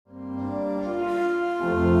Hello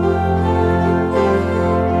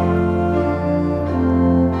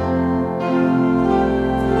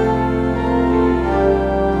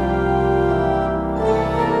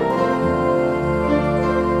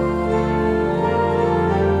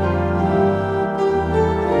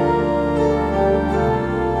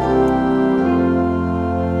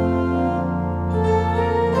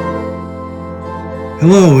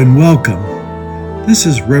and welcome. This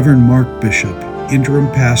is Reverend Mark Bishop, interim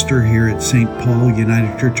pastor here at St. Paul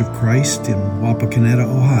United Church of Christ in Wapakoneta,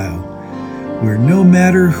 Ohio, where no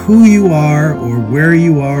matter who you are or where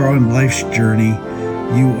you are on life's journey,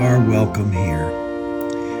 you are welcome here.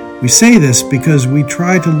 We say this because we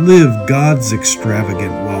try to live God's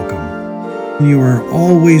extravagant welcome. You are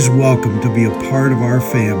always welcome to be a part of our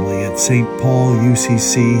family at St. Paul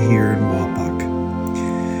UCC here in Wapak.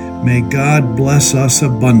 May God bless us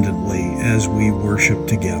abundantly as we worship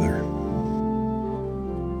together.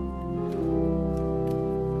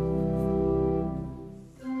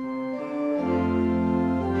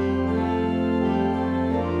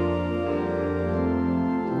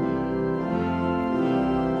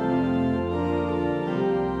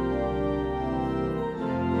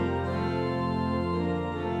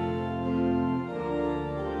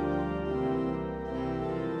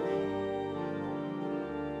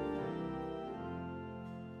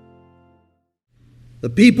 The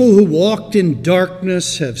people who walked in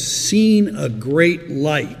darkness have seen a great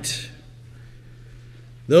light.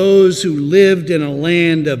 Those who lived in a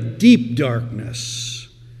land of deep darkness,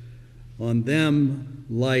 on them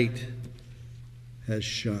light has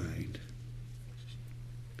shined.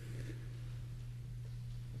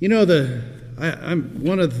 You know,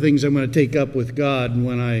 one of the things I'm going to take up with God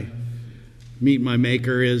when I meet my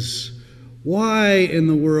Maker is, why in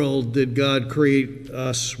the world did God create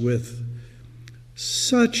us with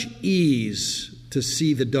such ease to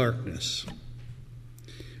see the darkness?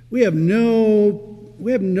 We have no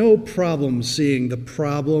problem seeing the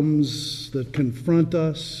problems that confront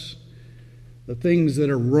us, the things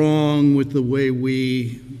that are wrong with the way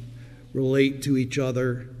we relate to each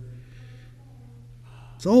other.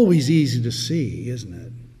 It's always easy to see, isn't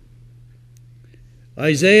it?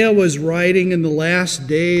 Isaiah was writing in the last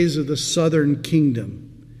days of the southern kingdom.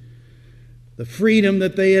 The freedom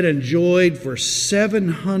that they had enjoyed for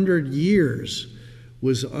 700 years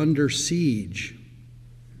was under siege,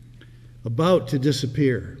 about to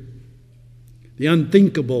disappear. The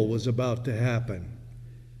unthinkable was about to happen.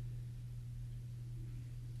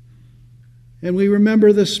 And we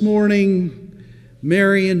remember this morning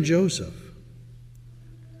Mary and Joseph,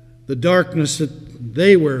 the darkness that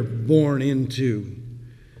they were born into.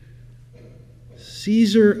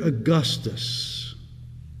 Caesar Augustus,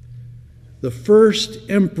 the first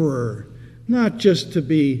emperor, not just to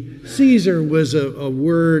be, Caesar was a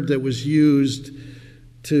word that was used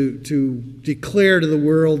to declare to the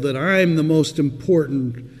world that I'm the most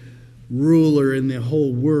important ruler in the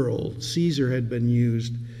whole world. Caesar had been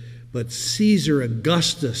used, but Caesar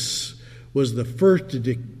Augustus was the first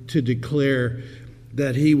to declare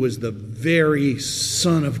that he was the very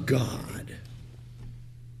Son of God,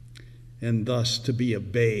 and thus to be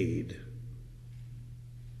obeyed.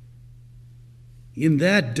 In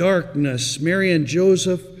that darkness, Mary and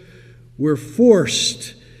Joseph were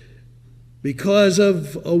forced, because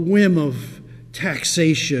of a whim of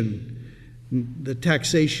taxation, the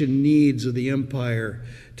taxation needs of the empire,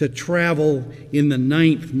 to travel in the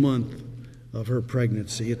 9th month of her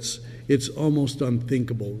pregnancy. It's almost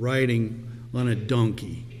unthinkable, riding on a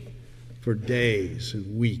donkey for days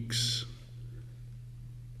and weeks.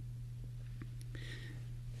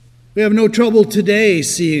 We have no trouble today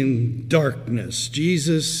seeing darkness.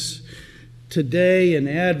 Jesus today in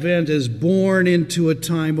Advent is born into a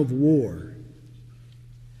time of war.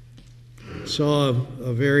 I saw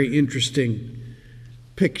a very interesting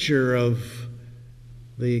picture of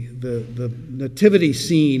the nativity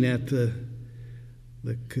scene at the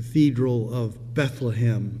Cathedral of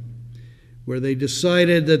Bethlehem, where they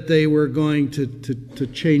decided that they were going to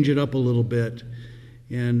change it up a little bit,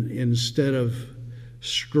 and instead of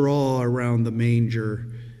straw around the manger,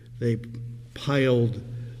 they piled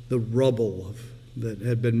the rubble that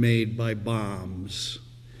had been made by bombs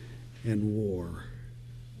and war.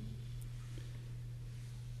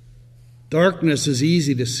 Darkness is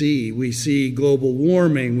easy to see. We see global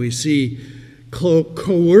warming. We see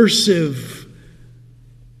coercive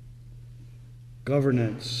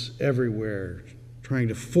governance everywhere, trying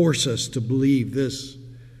to force us to believe this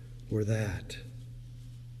or that.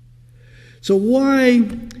 So why,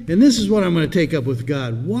 and this is what I'm going to take up with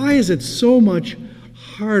God, why is it so much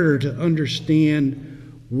harder to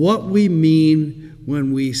understand what we mean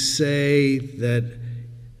when we say that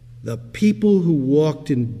The people who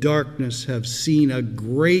walked in darkness have seen a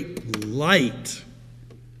great light.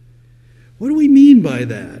 What do we mean by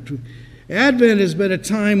that? Advent has been a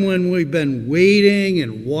time when we've been waiting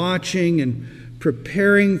and watching and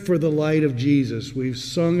preparing for the light of Jesus. We've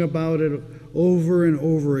sung about it over and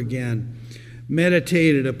over again,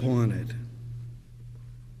 meditated upon it.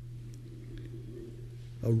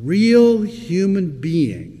 A real human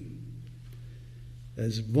being,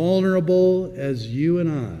 as vulnerable as you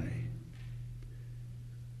and I,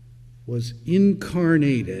 was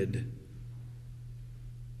incarnated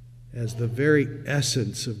as the very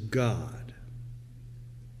essence of God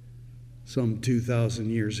some 2,000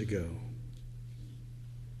 years ago.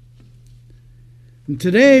 And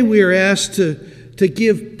today we are asked to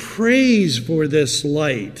give praise for this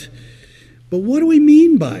light. But what do we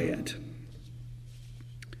mean by it?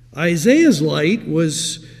 Isaiah's light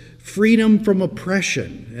was freedom from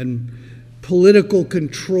oppression and political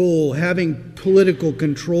control, having political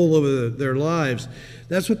control over their lives.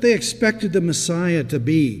 That's what they expected the Messiah to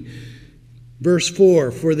be. Verse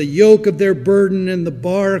 4, for the yoke of their burden and the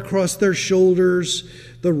bar across their shoulders,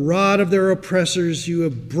 the rod of their oppressors you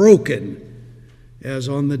have broken, as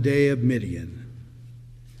on the day of Midian.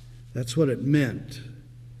 That's what it meant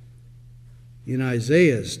in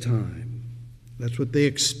Isaiah's time. That's what they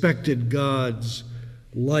expected God's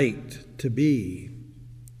light to be.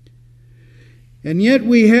 And yet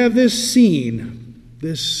we have this scene,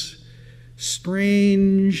 this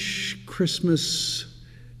strange Christmas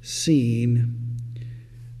scene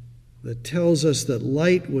that tells us that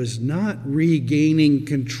light was not regaining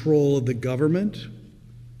control of the government,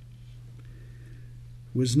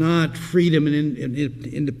 was not freedom and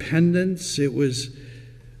independence,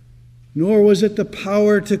 nor was it the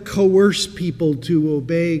power to coerce people to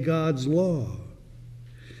obey God's law.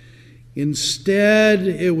 Instead,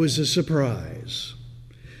 it was a surprise.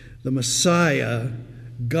 The Messiah,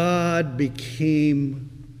 God, became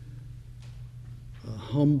a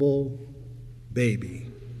humble baby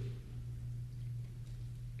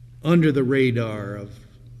under the radar of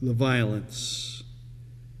the violence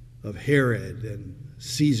of Herod and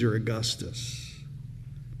Caesar Augustus.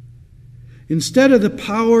 Instead of the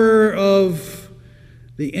power of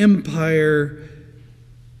the empire,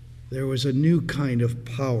 there was a new kind of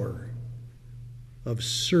power of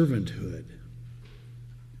servanthood,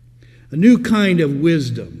 a new kind of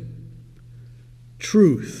wisdom,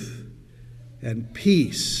 truth, and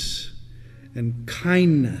peace, and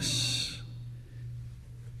kindness,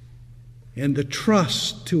 and the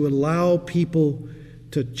trust to allow people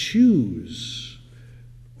to choose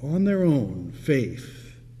on their own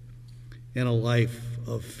faith and a life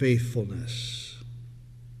of faithfulness.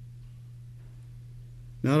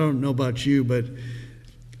 Now, I don't know about you, but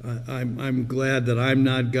I'm glad that I'm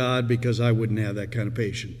not God, because I wouldn't have that kind of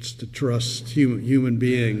patience to trust human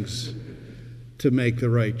beings to make the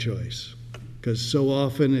right choice. Because so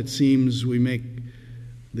often it seems we make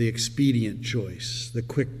the expedient choice, the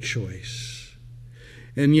quick choice.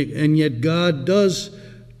 And yet God does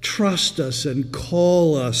trust us and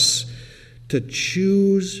call us to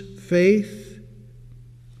choose faith,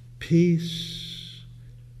 peace,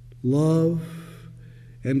 love,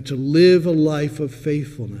 and to live a life of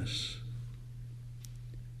faithfulness.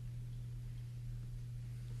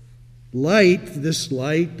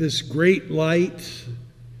 This great light,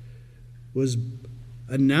 was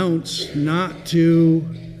announced not to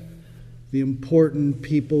the important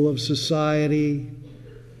people of society,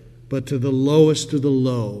 but to the lowest of the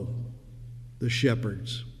low, the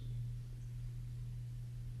shepherds.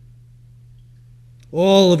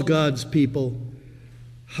 All of God's people,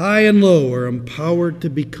 high and low, are empowered to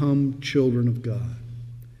become children of God.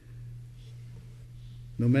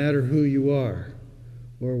 No matter who you are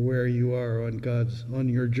or where you are on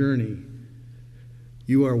your journey,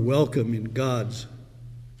 you are welcome in God's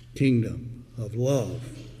kingdom of love.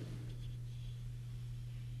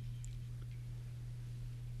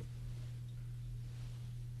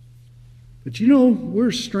 But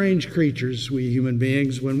we're strange creatures, we human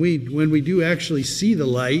beings. When we do actually see the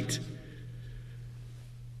light,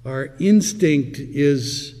 our instinct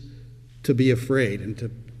is to be afraid and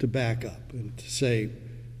to back up and to say,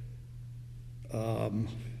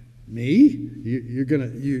 me?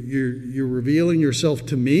 You're revealing yourself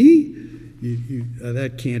to me?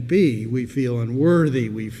 That can't be. We feel unworthy.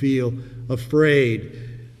 We feel afraid.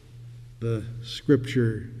 The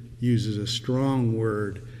Scripture uses a strong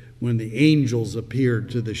word. When the angels appeared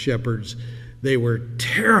to the shepherds, they were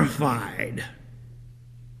terrified.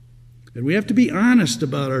 And we have to be honest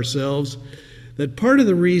about ourselves, that part of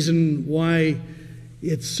the reason why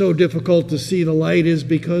it's so difficult to see the light is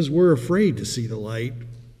because we're afraid to see the light.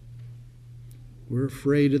 We're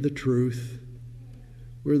afraid of the truth.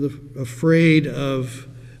 We're afraid of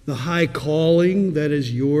the high calling that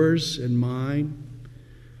is yours and mine,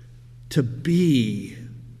 to be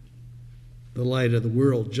the light of the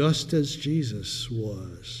world, just as Jesus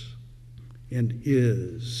was and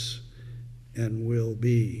is and will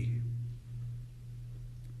be.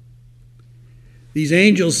 These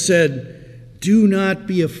angels said, "Do not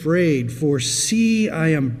be afraid, for see, I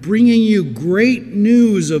am bringing you good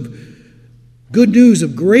news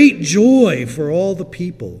of great joy for all the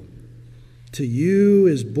people. To you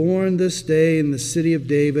is born this day in the city of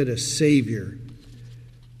David a Savior,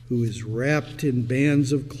 who is wrapped in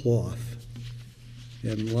bands of cloth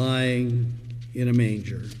and lying in a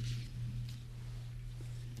manger."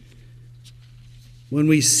 When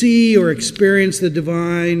we see or experience the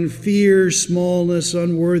divine, fear, smallness,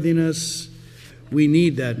 unworthiness, we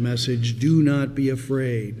need that message. Do not be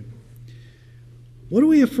afraid. What are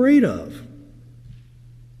we afraid of?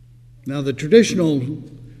 Now, the traditional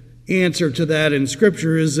answer to that in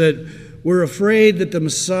Scripture is that we're afraid that the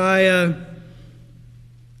Messiah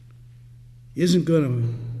isn't going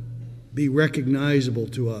to be recognizable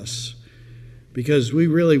to us, because we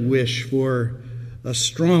really wish for a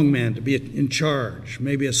strong man to be in charge,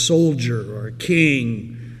 maybe a soldier or a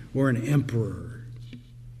king or an emperor.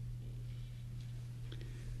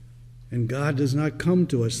 And God does not come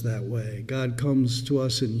to us that way. God comes to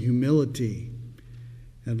us in humility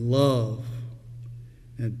and love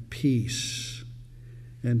and peace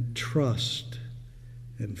and trust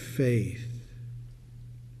and faith.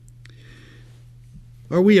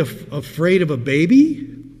 Are we afraid of a baby?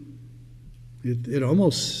 It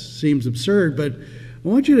almost seems absurd, but I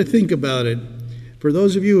want you to think about it. For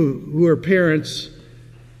those of you who are parents,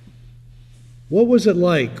 what was it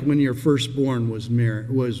like when your firstborn was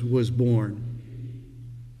born?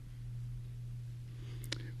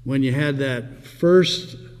 When you had that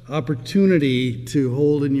first opportunity to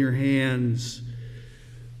hold in your hands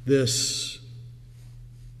this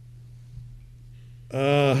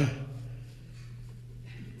I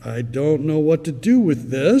don't know what to do with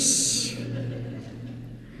this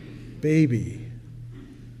baby.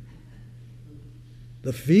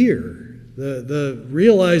 The fear, the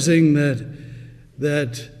realizing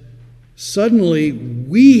that suddenly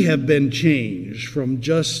we have been changed from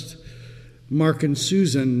just Mark and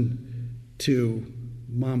Susan to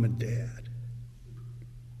Mom and Dad.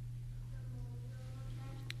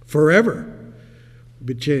 Forever.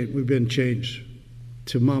 We've been changed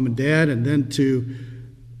to Mom and Dad, and then to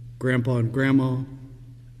Grandpa and Grandma.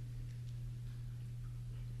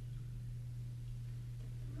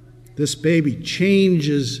 This baby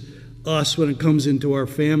changes us when it comes into our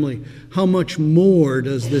family. How much more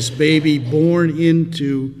does this baby born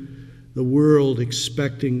into the world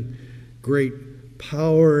expecting great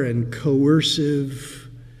power and coercive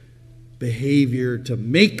behavior to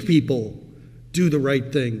make people do the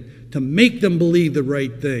right thing, to make them believe the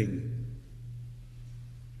right thing?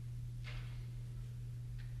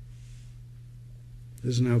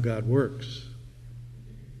 This isn't how God works.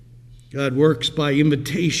 God works by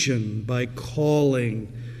invitation, by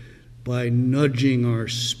calling, by nudging our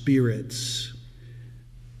spirits,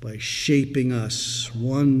 by shaping us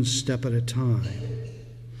one step at a time.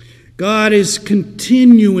 God is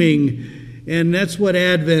continuing, and that's what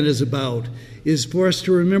Advent is about, is for us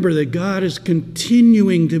to remember that God is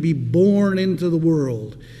continuing to be born into the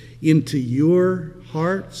world, into your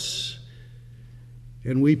hearts,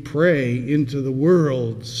 and we pray into the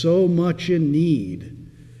world so much in need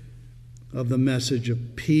of the message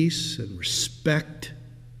of peace and respect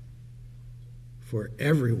for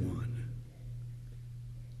everyone.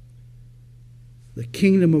 The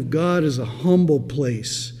kingdom of God is a humble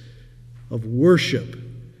place of worship,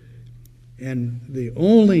 and the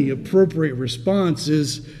only appropriate response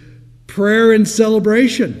is prayer and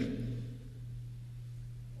celebration.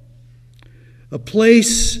 A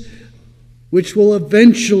place which will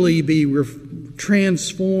eventually be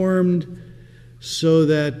transformed so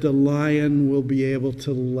that the lion will be able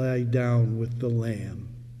to lie down with the lamb.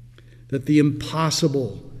 That the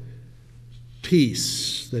impossible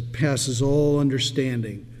peace that passes all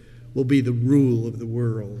understanding will be the rule of the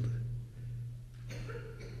world.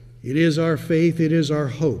 It is our faith, it is our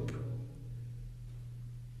hope.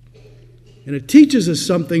 And it teaches us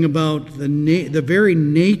something about the very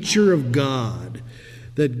nature of God,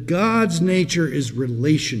 that God's nature is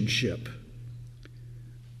relationship.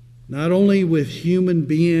 Not only with human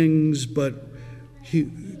beings, but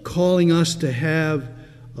calling us to have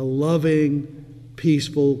a loving,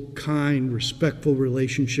 peaceful, kind, respectful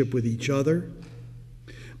relationship with each other.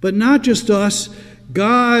 But not just us.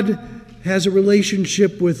 God has a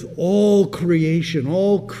relationship with all creation,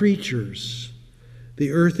 all creatures,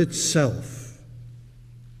 the earth itself.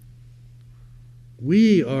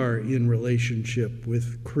 We are in relationship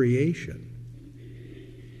with creation.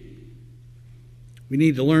 We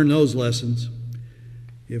need to learn those lessons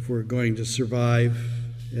if we're going to survive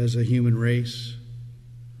as a human race.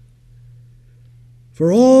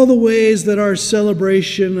 For all the ways that our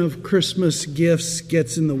celebration of Christmas gifts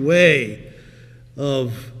gets in the way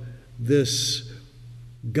of this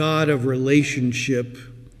God of relationship,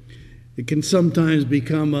 it can sometimes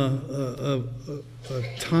become a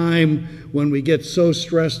time when we get so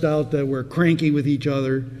stressed out that we're cranky with each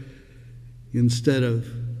other instead of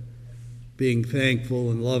being thankful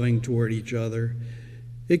and loving toward each other.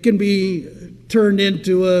 It can be turned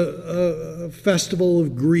into a festival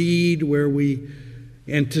of greed where we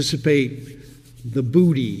anticipate the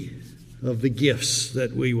booty of the gifts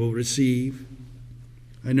that we will receive.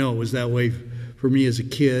 I know it was that way for me as a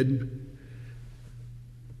kid.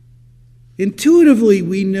 Intuitively,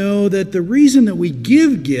 we know that the reason that we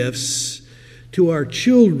give gifts to our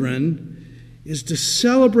children is to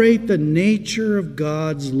celebrate the nature of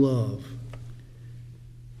God's love.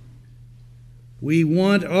 We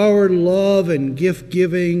want our love and gift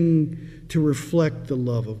giving to reflect the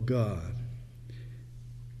love of God.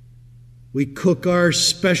 We cook our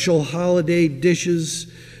special holiday dishes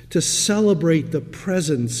to celebrate the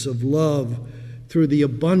presence of love through the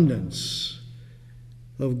abundance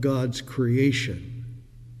of God's creation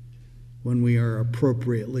when we are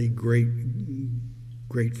appropriately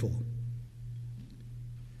grateful.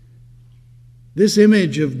 This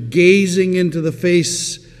image of gazing into the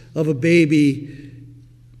face of a baby,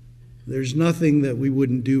 there's nothing that we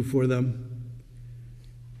wouldn't do for them.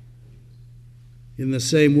 In the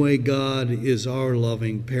same way God is our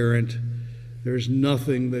loving parent, there's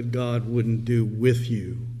nothing that God wouldn't do with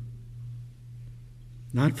you.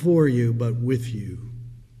 Not for you, but with you.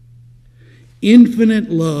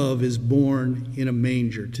 Infinite love is born in a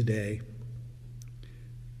manger today.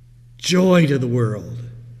 Joy to the world.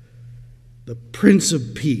 The Prince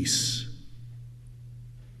of Peace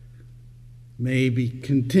may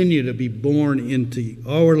continue to be born into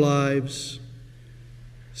our lives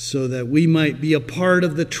so that we might be a part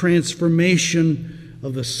of the transformation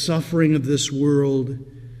of the suffering of this world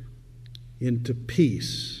into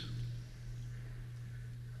peace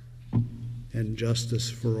and justice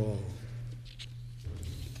for all.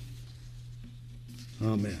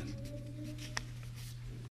 Amen.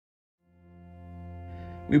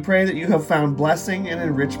 We pray that you have found blessing and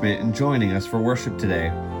enrichment in joining us for worship today,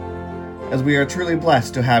 as we are truly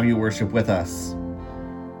blessed to have you worship with us.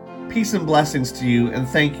 Peace and blessings to you, and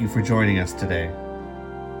thank you for joining us today.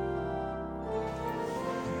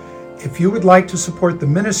 If you would like to support the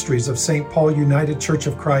ministries of St. Paul United Church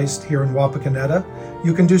of Christ here in Wapakoneta,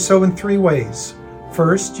 you can do so in 3 ways.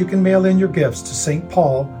 First, you can mail in your gifts to St.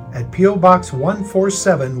 Paul at P.O. Box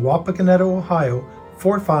 147, Wapakoneta, Ohio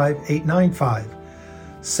 45895.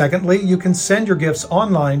 Secondly, you can send your gifts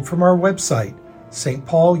online from our website,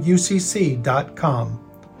 stpaulucc.com.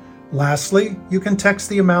 Lastly, you can text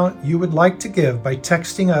the amount you would like to give by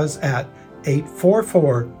texting us at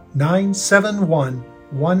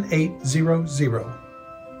 844-971-1800.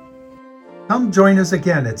 Come join us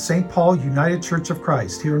again at St. Paul United Church of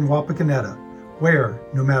Christ here in Wapakoneta, where,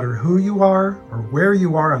 no matter who you are or where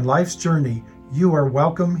you are on life's journey, you are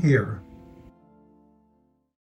welcome here.